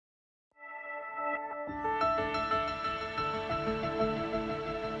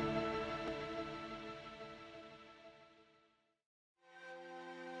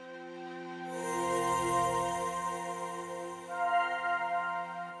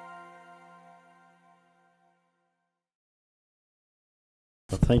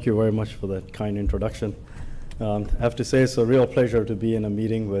Thank you very much for that kind introduction. I have to say it's a real pleasure to be in a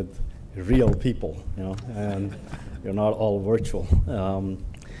meeting with real people, and you're not all virtual. And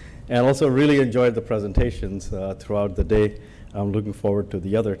also really enjoyed the presentations throughout the day. I'm looking forward to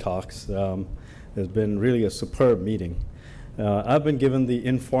the other talks. It's been really a superb meeting. I've been given the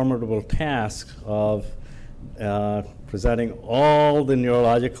informative task of presenting all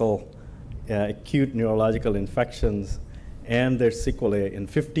the acute neurological infections and their sequelae in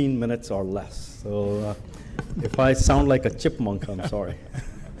 15 minutes or less. So if I sound like a chipmunk, I'm sorry.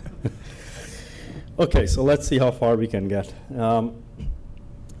 Okay, so let's see how far we can get. Those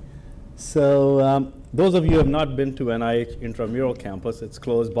of you who have not been to NIH Intramural Campus, it's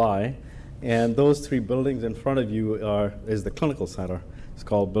close by. And those three buildings in front of you is the clinical center. It's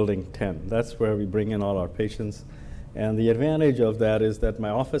called Building 10. That's where we bring in all our patients. And the advantage of that is that my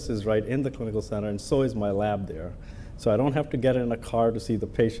office is right in the clinical center, and so is my lab there. So I don't have to get in a car to see the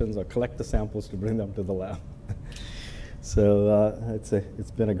patients or collect the samples to bring them to the lab. So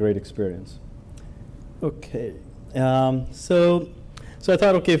it's been a great experience. Okay, so I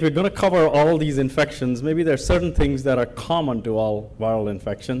thought, okay, if we're going to cover all these infections, maybe there are certain things that are common to all viral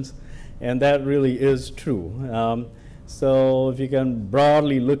infections, and that really is true. So if you can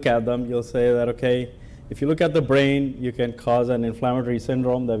broadly look at them, you'll say that, okay, if you look at the brain, you can cause an inflammatory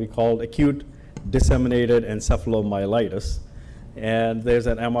syndrome that we call acute disseminated encephalomyelitis. And there's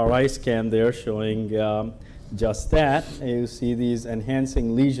an MRI scan there showing just that. And you see these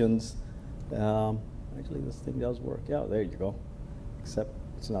enhancing lesions. Actually, this thing does work. Yeah, there you go. Except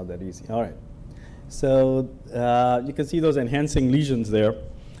it's not that easy. All right. So you can see those enhancing lesions there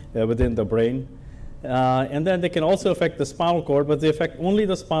within the brain. And then they can also affect the spinal cord, but they affect only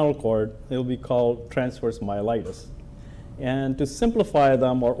the spinal cord. They'll be called transverse myelitis. And to simplify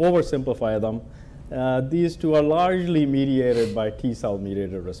them or oversimplify them, these two are largely mediated by T-cell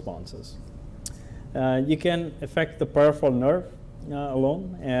mediated responses. You can affect the peripheral nerve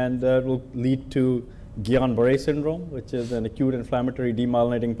alone, and it will lead to Guillain-Barré syndrome, which is an acute inflammatory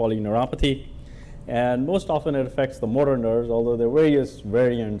demyelinating polyneuropathy. And most often it affects the motor nerves, although there are various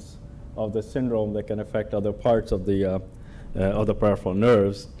variants of the syndrome that can affect other parts of the peripheral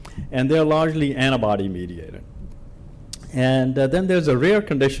nerves. And they're largely antibody mediated. And then there's a rare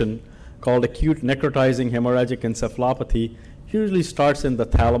condition called acute necrotizing hemorrhagic encephalopathy. Usually starts in the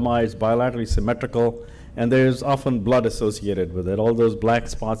thalami, it's bilaterally symmetrical, and there's often blood associated with it. All those black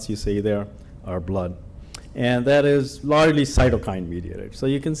spots you see there are blood. And that is largely cytokine mediated. So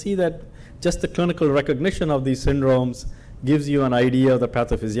you can see that just the clinical recognition of these syndromes gives you an idea of the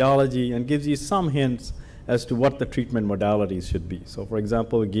pathophysiology and gives you some hints as to what the treatment modalities should be. So for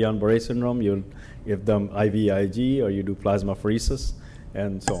example, with Guillain-Barré syndrome, you'll give them IVIG, or you do plasmapheresis,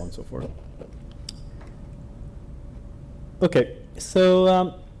 and so on and so forth. Okay,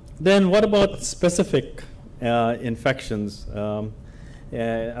 so then what about specific infections, or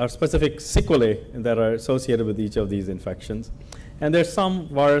specific sequelae that are associated with each of these infections? And there's some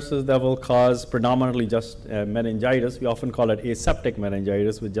viruses that will cause predominantly just meningitis. We often call it aseptic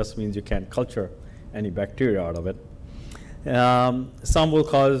meningitis, which just means you can't culture any bacteria out of it. Some will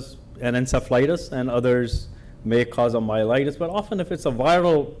cause an encephalitis, and others may cause a myelitis. But often if it's a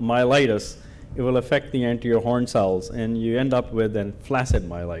viral myelitis, it will affect the anterior horn cells, and you end up with a flaccid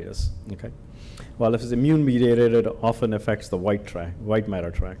myelitis. Okay? While if it's immune-mediated, it often affects the white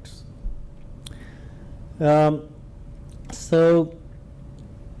matter tracts. So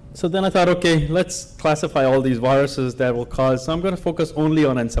then I thought, okay, let's classify all these viruses that will cause. So I'm going to focus only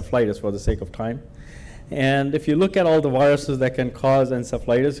on encephalitis for the sake of time. And if you look at all the viruses that can cause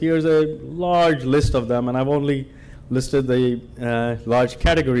encephalitis, here's a large list of them, and I've only listed the large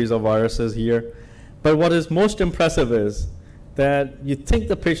categories of viruses here. But what is most impressive is that you think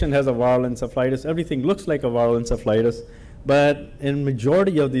the patient has a viral encephalitis. Everything looks like a viral encephalitis, but in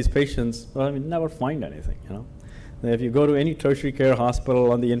majority of these patients, well, we never find anything, If you go to any tertiary care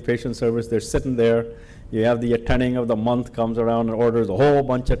hospital on the inpatient service, they're sitting there. You have the attending of the month comes around and orders a whole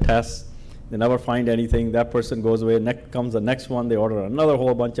bunch of tests. They never find anything. That person goes away. Next comes the next one. They order another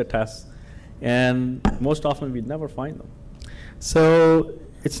whole bunch of tests. And most often, we never find them. So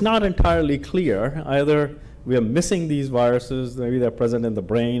it's not entirely clear. Either we are missing these viruses. Maybe they're present in the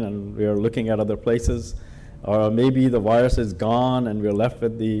brain, and we are looking at other places. Or maybe the virus is gone, and we're left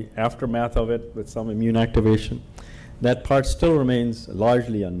with the aftermath of it with some immune activation. That part still remains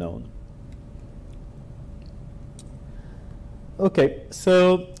largely unknown. Okay,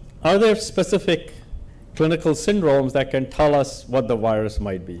 so are there specific clinical syndromes that can tell us what the virus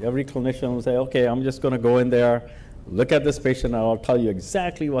might be? Every clinician will say, okay, I'm just going to go in there, look at this patient, and I'll tell you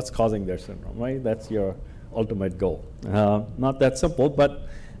exactly what's causing their syndrome, right? That's your ultimate goal. Not that simple, but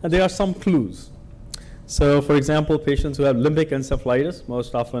And there are some clues. So, for example, patients who have limbic encephalitis,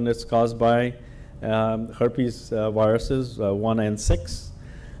 most often it's caused by herpes viruses 1 and 6.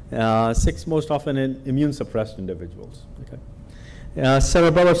 6 most often in immune-suppressed individuals. Okay.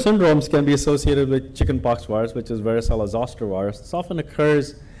 Cerebellar syndromes can be associated with chickenpox virus, which is varicella zoster virus. This often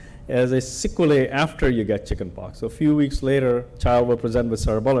occurs as a sequelae after you get chickenpox. So a few weeks later, child will present with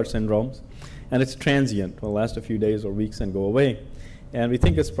cerebellar syndromes, and it's transient. It will last a few days or weeks and go away. And we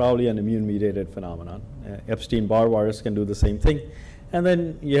think it's probably an immune-mediated phenomenon. Epstein-Barr virus can do the same thing. And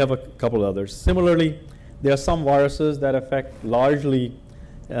then you have a couple others. Similarly, there are some viruses that affect largely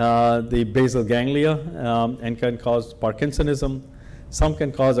the basal ganglia and can cause Parkinsonism. Some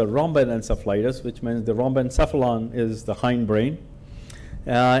can cause a rhomboencephalitis, which means the rhomboencephalon is the hindbrain.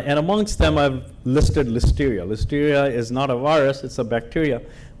 And amongst them, I've listed Listeria. Listeria is not a virus, it's a bacteria,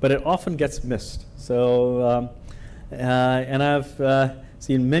 but it often gets missed. So, and I've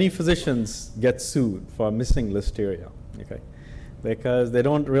seen many physicians get sued for missing Listeria, okay? Because they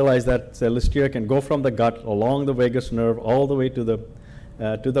don't realize that Listeria can go from the gut along the vagus nerve all the way to the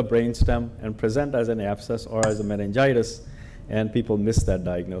brainstem and present as an abscess or as a meningitis, and people miss that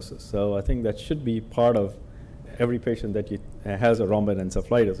diagnosis. So I think that should be part of every patient that has a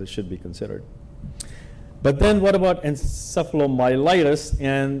rhomboencephalitis. It should be considered. But then what about encephalomyelitis?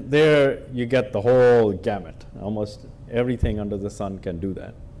 And there you get the whole gamut. Almost everything under the sun can do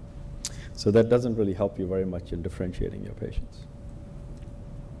that. So that doesn't really help you very much in differentiating your patients.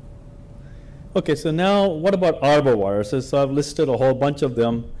 Okay, so now what about arboviruses? So I've listed a whole bunch of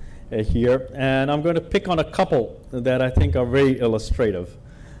them here, and I'm going to pick on a couple that I think are very illustrative.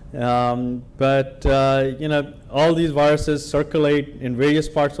 You know, all these viruses circulate in various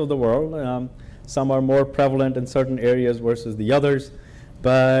parts of the world. Some are more prevalent in certain areas versus the others,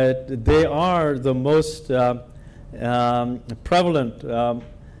 but they are the most prevalent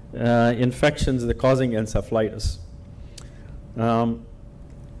infections that are causing encephalitis.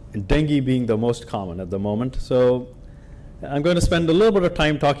 Dengue being the most common at the moment. So I'm going to spend a little bit of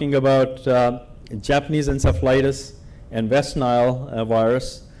time talking about Japanese encephalitis and West Nile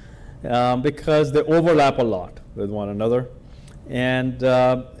virus because they overlap a lot with one another, and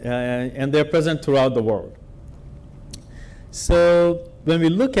they're present throughout the world. So when we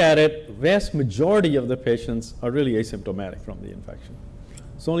look at it, vast majority of the patients are really asymptomatic from the infection.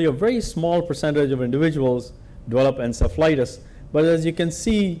 So only a very small percentage of individuals develop encephalitis. But as you can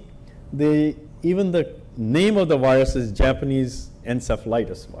see, even the name of the virus is Japanese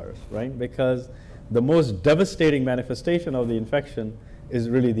encephalitis virus, right? Because the most devastating manifestation of the infection is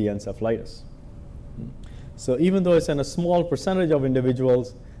really the encephalitis. So even though it's in a small percentage of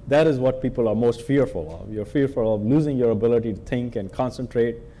individuals, that is what people are most fearful of. You're fearful of losing your ability to think and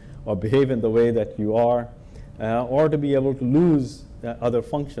concentrate or behave in the way that you are, or to be able to lose other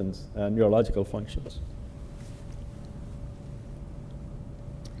functions, neurological functions.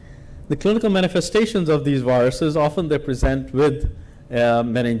 The clinical manifestations of these viruses, often they present with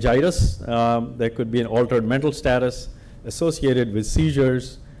meningitis. There could be an altered mental status associated with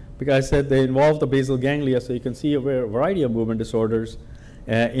seizures. Because I said they involve the basal ganglia, so you can see a variety of movement disorders,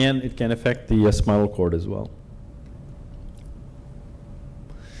 and it can affect the spinal cord as well.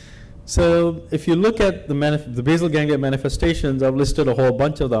 So if you look at the basal ganglia manifestations, I've listed a whole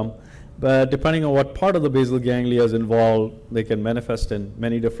bunch of them. But depending on what part of the basal ganglia is involved, they can manifest in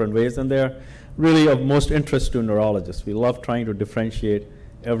many different ways, and they're really of most interest to neurologists. We love trying to differentiate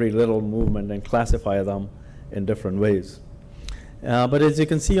every little movement and classify them in different ways. But as you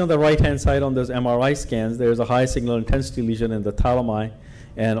can see on the right-hand side on those MRI scans, there's a high signal intensity lesion in the thalami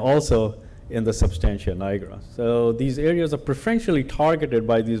and also in the substantia nigra. So these areas are preferentially targeted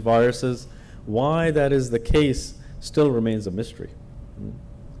by these viruses. Why that is the case still remains a mystery.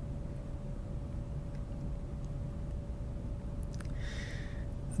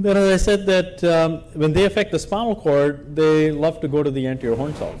 Then as I said that when they affect the spinal cord, they love to go to the anterior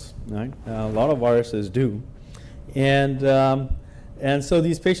horn cells, right? A lot of viruses do. And so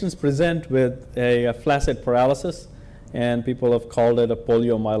these patients present with a flaccid paralysis, and people have called it a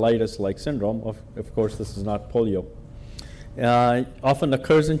poliomyelitis-like syndrome. Of course, this is not polio. Often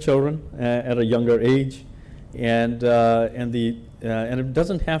occurs in children at a younger age, and it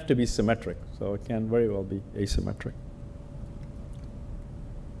doesn't have to be symmetric, so it can very well be asymmetric.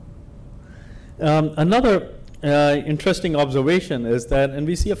 Another interesting observation is that, and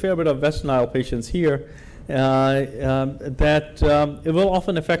we see a fair bit of West Nile patients here, that it will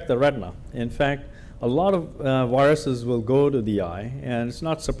often affect the retina. In fact, a lot of viruses will go to the eye, and it's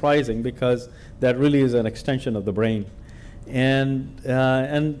not surprising because that really is an extension of the brain. And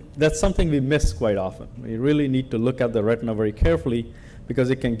that's something we miss quite often. We really need to look at the retina very carefully because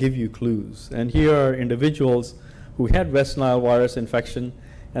it can give you clues. And here are individuals who had West Nile virus infection,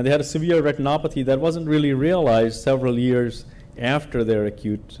 and they had a severe retinopathy that wasn't really realized several years after their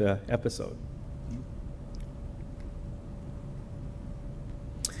acute episode.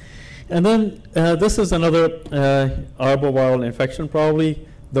 And then this is another arboviral infection, probably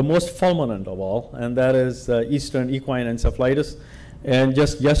the most fulminant of all, and that is Eastern equine encephalitis. And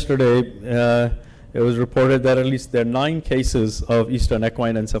just yesterday, it was reported that at least there are 9 cases of Eastern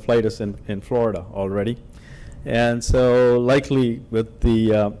equine encephalitis in Florida already. And so likely with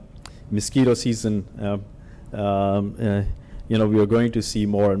the mosquito season, we are going to see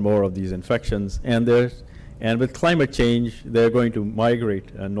more and more of these infections. And with climate change, they're going to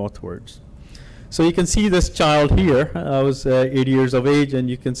migrate northwards. So you can see this child here. I was 8 years of age, and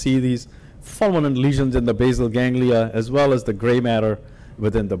you can see these fulminant lesions in the basal ganglia, as well as the gray matter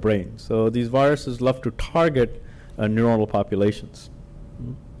within the brain. So these viruses love to target neuronal populations.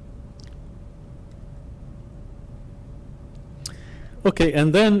 Okay,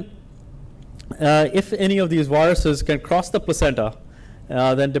 and then if any of these viruses can cross the placenta,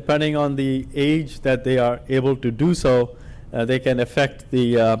 then depending on the age that they are able to do so, they can affect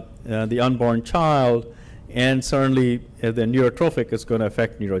the unborn child, and certainly if they're neurotrophic, it's going to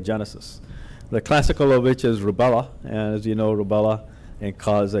affect neurogenesis. The classical of which is rubella, and as you know, rubella can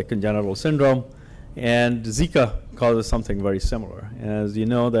cause a congenital syndrome, and Zika causes something very similar. As you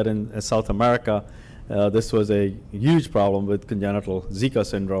know that in South America, this was a huge problem with congenital Zika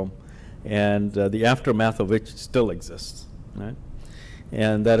syndrome, and the aftermath of which still exists, right?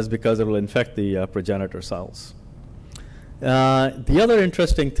 And that is because it will infect the progenitor cells. The other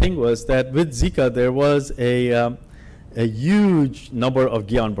interesting thing was that with Zika, there was a huge number of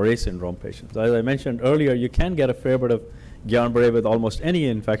Guillain-Barré syndrome patients. As I mentioned earlier, you can get a fair bit of Guillain-Barré with almost any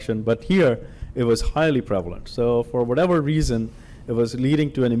infection, but here it was highly prevalent. So for whatever reason, it was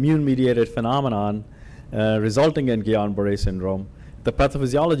leading to an immune-mediated phenomenon resulting in Guillain-Barré syndrome, the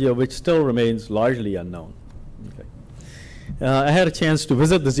pathophysiology of which still remains largely unknown. Okay. I had a chance to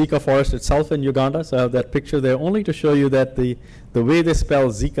visit the Zika forest itself in Uganda, so I have that picture there only to show you that the way they spell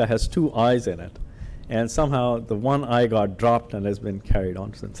Zika has 2 eyes in it. And somehow the one eye got dropped and has been carried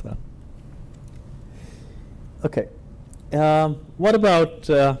on since then. Okay. What about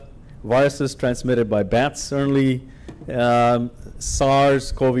viruses transmitted by bats? Certainly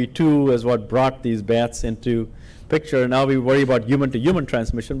SARS-CoV-2 is what brought these bats into picture. Now we worry about human-to-human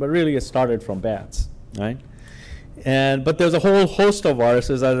transmission, but really it started from bats, right? But there's a whole host of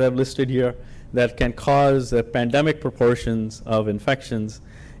viruses, as I've listed here, that can cause pandemic proportions of infections,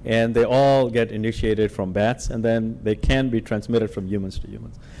 and they all get initiated from bats, and then they can be transmitted from humans to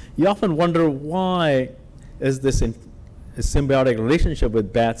humans. You often wonder, why is this a symbiotic relationship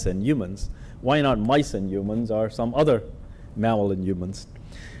with bats and humans? Why not mice and humans or some other mammal in humans?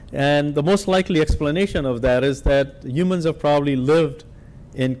 And the most likely explanation of that is that humans have probably lived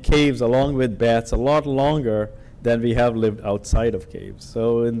in caves along with bats a lot longer than we have lived outside of caves.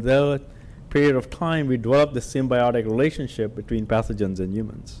 So in that period of time, we developed this symbiotic relationship between pathogens and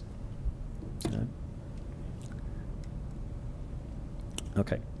humans.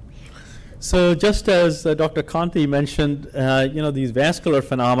 Okay. So just as Dr. Kanti mentioned, these vascular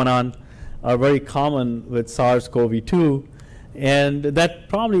phenomenon are very common with SARS-CoV-2, and that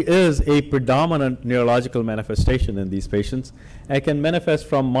probably is a predominant neurological manifestation in these patients. It can manifest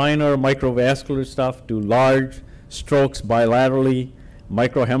from minor microvascular stuff to large strokes bilaterally,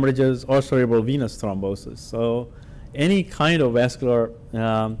 microhemorrhages, or cerebral venous thrombosis. So any kind of vascular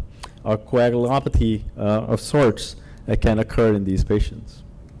or coagulopathy of sorts can occur in these patients.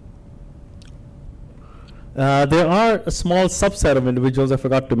 There are a small subset of individuals I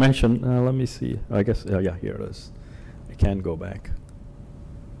forgot to mention. Let me see. I guess, yeah, here it is. I can go back.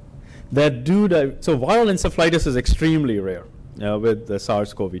 That so viral encephalitis is extremely rare with the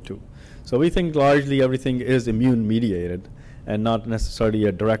SARS-CoV-2. So we think largely everything is immune-mediated and not necessarily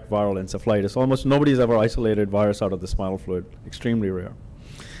a direct viral encephalitis. Almost nobody's ever isolated virus out of the spinal fluid. Extremely rare.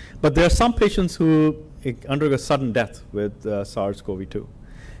 But there are some patients who undergo sudden death with SARS-CoV-2.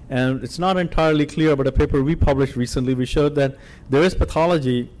 And it's not entirely clear, but a paper we published recently, we showed that there is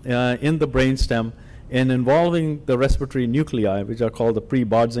pathology in the brainstem involving the respiratory nuclei, which are called the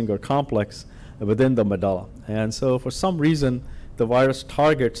pre-Bodzinger complex within the medulla. And so for some reason, the virus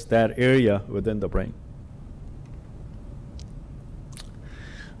targets that area within the brain.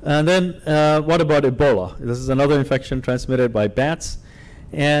 And then what about Ebola? This is another infection transmitted by bats.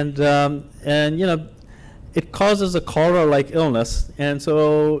 And it causes a cholera-like illness. And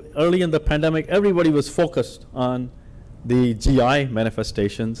so early in the pandemic, everybody was focused on the GI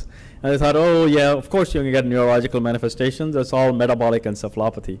manifestations. And they thought, oh yeah, of course you're going to get neurological manifestations. That's all metabolic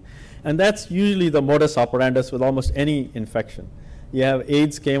encephalopathy. And that's usually the modus operandi with almost any infection. You have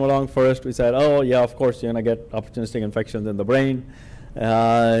AIDS came along first. We said, oh yeah, of course you're going to get opportunistic infections in the brain.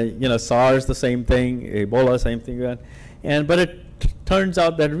 SARS, the same thing. Ebola, same thing. But it turns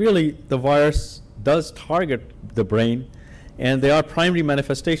out that really the virus does target the brain, and there are primary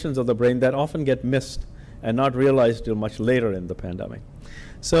manifestations of the brain that often get missed and not realized till much later in the pandemic.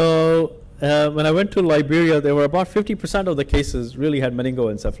 So when I went to Liberia, there were about 50% of the cases really had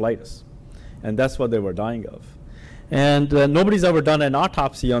meningoencephalitis, and that's what they were dying of. And nobody's ever done an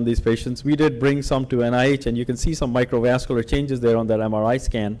autopsy on these patients. We did bring some to NIH, and you can see some microvascular changes there on that MRI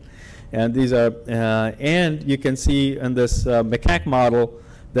scan. And these are, and you can see in this macaque model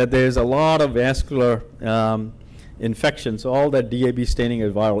that there's a lot of vascular infection. So all that DAB staining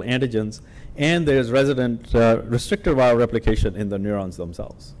is viral antigens, and there's resident restrictor viral replication in the neurons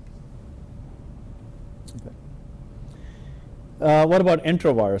themselves. Okay. What about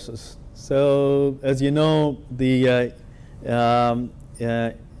enteroviruses? So as you know, the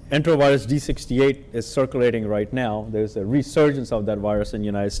enterovirus D68 is circulating right now. There's a resurgence of that virus in the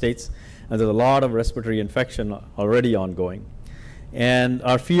United States, and there's a lot of respiratory infection already ongoing. And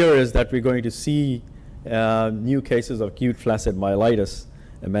our fear is that we're going to see new cases of acute flaccid myelitis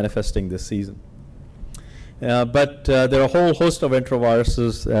manifesting this season. But there are a whole host of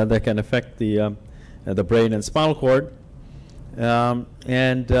enteroviruses that can affect the brain and spinal cord.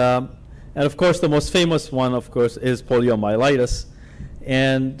 And of course, the most famous one, of course, is poliomyelitis.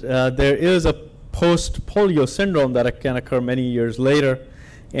 And there is a post-polio syndrome that can occur many years later.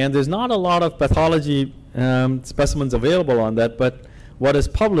 And there's not a lot of pathology specimens available on that, but what is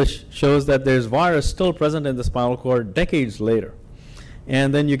published shows that there's virus still present in the spinal cord decades later.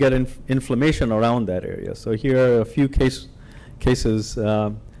 And then you get inflammation around that area. So here are a few cases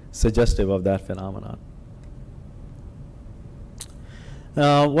suggestive of that phenomenon.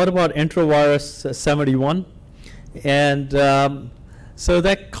 What about enterovirus 71? And so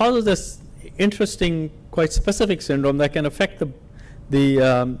that causes this interesting, quite specific syndrome that can affect the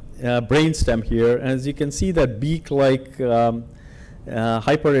brainstem here. And as you can see, that beak-like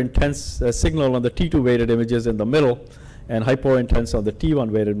hyper-intense signal on the T2 weighted images in the middle and hyper-intense on the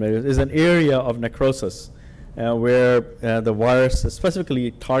T1 weighted images is an area of necrosis where the virus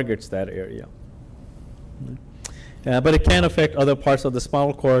specifically targets that area. But it can affect other parts of the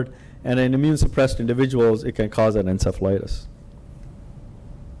spinal cord, and in immune-suppressed individuals, it can cause an encephalitis.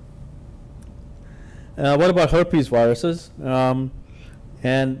 What about herpes viruses? Are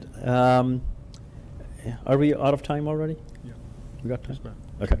we out of time already? Yeah. We got time? Just about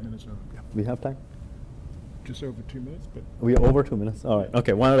Okay. 2 minutes over. Yeah. We have time? Just over 2 minutes, but. We are over 2 minutes? All right.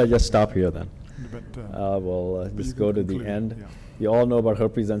 Okay, why don't I just stop here then? But We'll just go to the end. Yeah. You all know about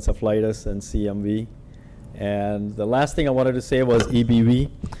herpes encephalitis and CMV. And the last thing I wanted to say was EBV.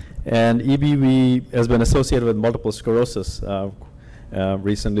 And EBV has been associated with multiple sclerosis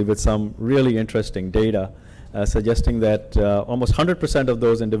recently with some really interesting data suggesting that almost 100% of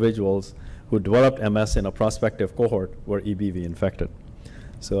those individuals who developed MS in a prospective cohort were EBV infected.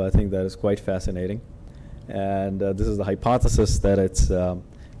 So I think that is quite fascinating. And this is the hypothesis that it's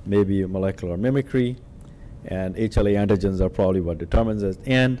maybe molecular mimicry, and HLA antigens are probably what determines it.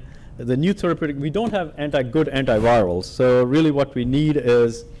 And the new therapeutic, we don't have good antivirals, so really what we need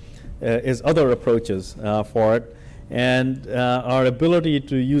is other approaches for it. And our ability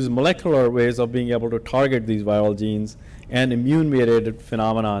to use molecular ways of being able to target these viral genes and immune-mediated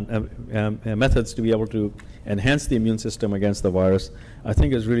phenomenon methods to be able to enhance the immune system against the virus, I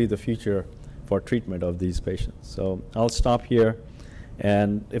think is really the future for treatment of these patients. So I'll stop here.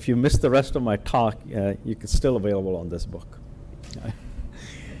 And if you missed the rest of my talk, you can still available on this book.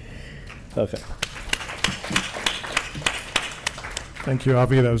 Okay. Thank you,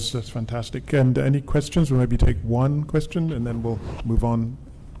 Avi. That's fantastic. And any questions? We'll maybe take one question, and then we'll move on.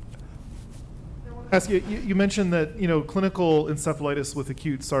 Ask you, you mentioned that clinical encephalitis with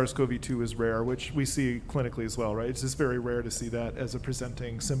acute SARS-CoV-2 is rare, which we see clinically as well, right? It's just very rare to see that as a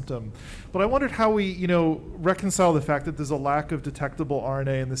presenting symptom. But I wondered how we reconcile the fact that there's a lack of detectable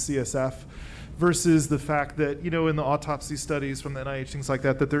RNA in the CSF versus the fact that in the autopsy studies from the NIH, things like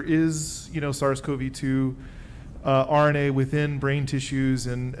that, that there is SARS-CoV-2 RNA within brain tissues,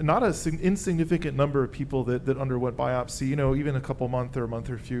 and not an insignificant number of people that underwent biopsy, even a couple months or a month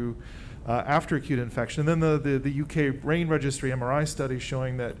or few after acute infection. And then the UK brain registry MRI study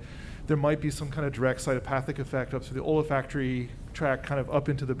showing that there might be some kind of direct cytopathic effect up through the olfactory tract, kind of up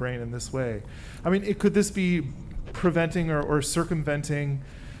into the brain in this way. I mean, could this be preventing or circumventing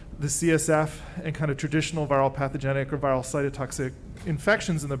the CSF and kind of traditional viral pathogenic or viral cytotoxic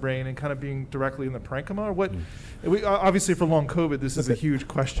infections in the brain and kind of being directly in the parenchyma? Or what? Obviously, for long COVID, this is a huge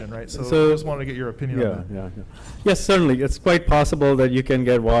question, right? So I just wanted to get your opinion on that. Yes, certainly. It's quite possible that you can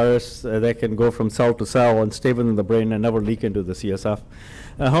get virus that can go from cell to cell and stay within the brain and never leak into the CSF.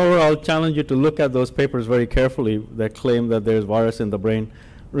 However, I'll challenge you to look at those papers very carefully that claim that there's virus in the brain.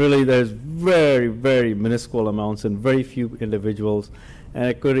 Really, there's very, very minuscule amounts in very few individuals, and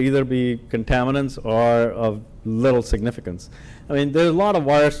it could either be contaminants or of little significance. I mean, there's a lot of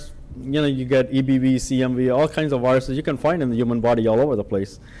virus, you get EBV, CMV, all kinds of viruses you can find in the human body all over the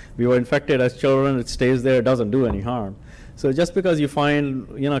place. We were infected as children, it stays there, it doesn't do any harm. So just because you find,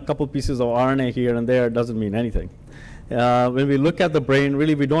 a couple pieces of RNA here and there doesn't mean anything. When we look at the brain,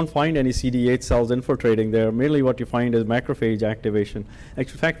 really we don't find any CD8 cells infiltrating there. Mainly what you find is macrophage activation. In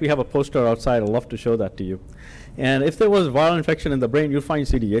fact, we have a poster outside. I'd love to show that to you. And if there was viral infection in the brain, you'll find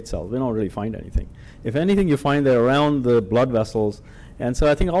CD8 cells. We don't really find anything. If anything, you find they're around the blood vessels. And so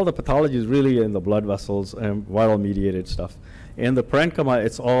I think all the pathology is really in the blood vessels and viral-mediated stuff. In the parenchyma,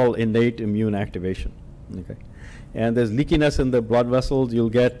 it's all innate immune activation. Okay. And there's leakiness in the blood vessels. You'll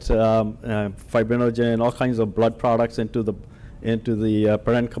get fibrinogen, all kinds of blood products into the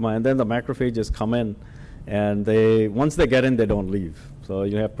parenchyma, and then the macrophages come in, and once they get in, they don't leave. So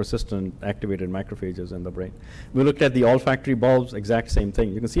you have persistent activated macrophages in the brain. We looked at the olfactory bulbs, exact same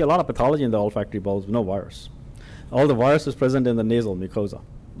thing. You can see a lot of pathology in the olfactory bulbs, no virus. All the virus is present in the nasal mucosa.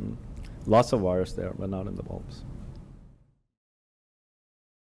 Lots of virus there, but not in the bulbs.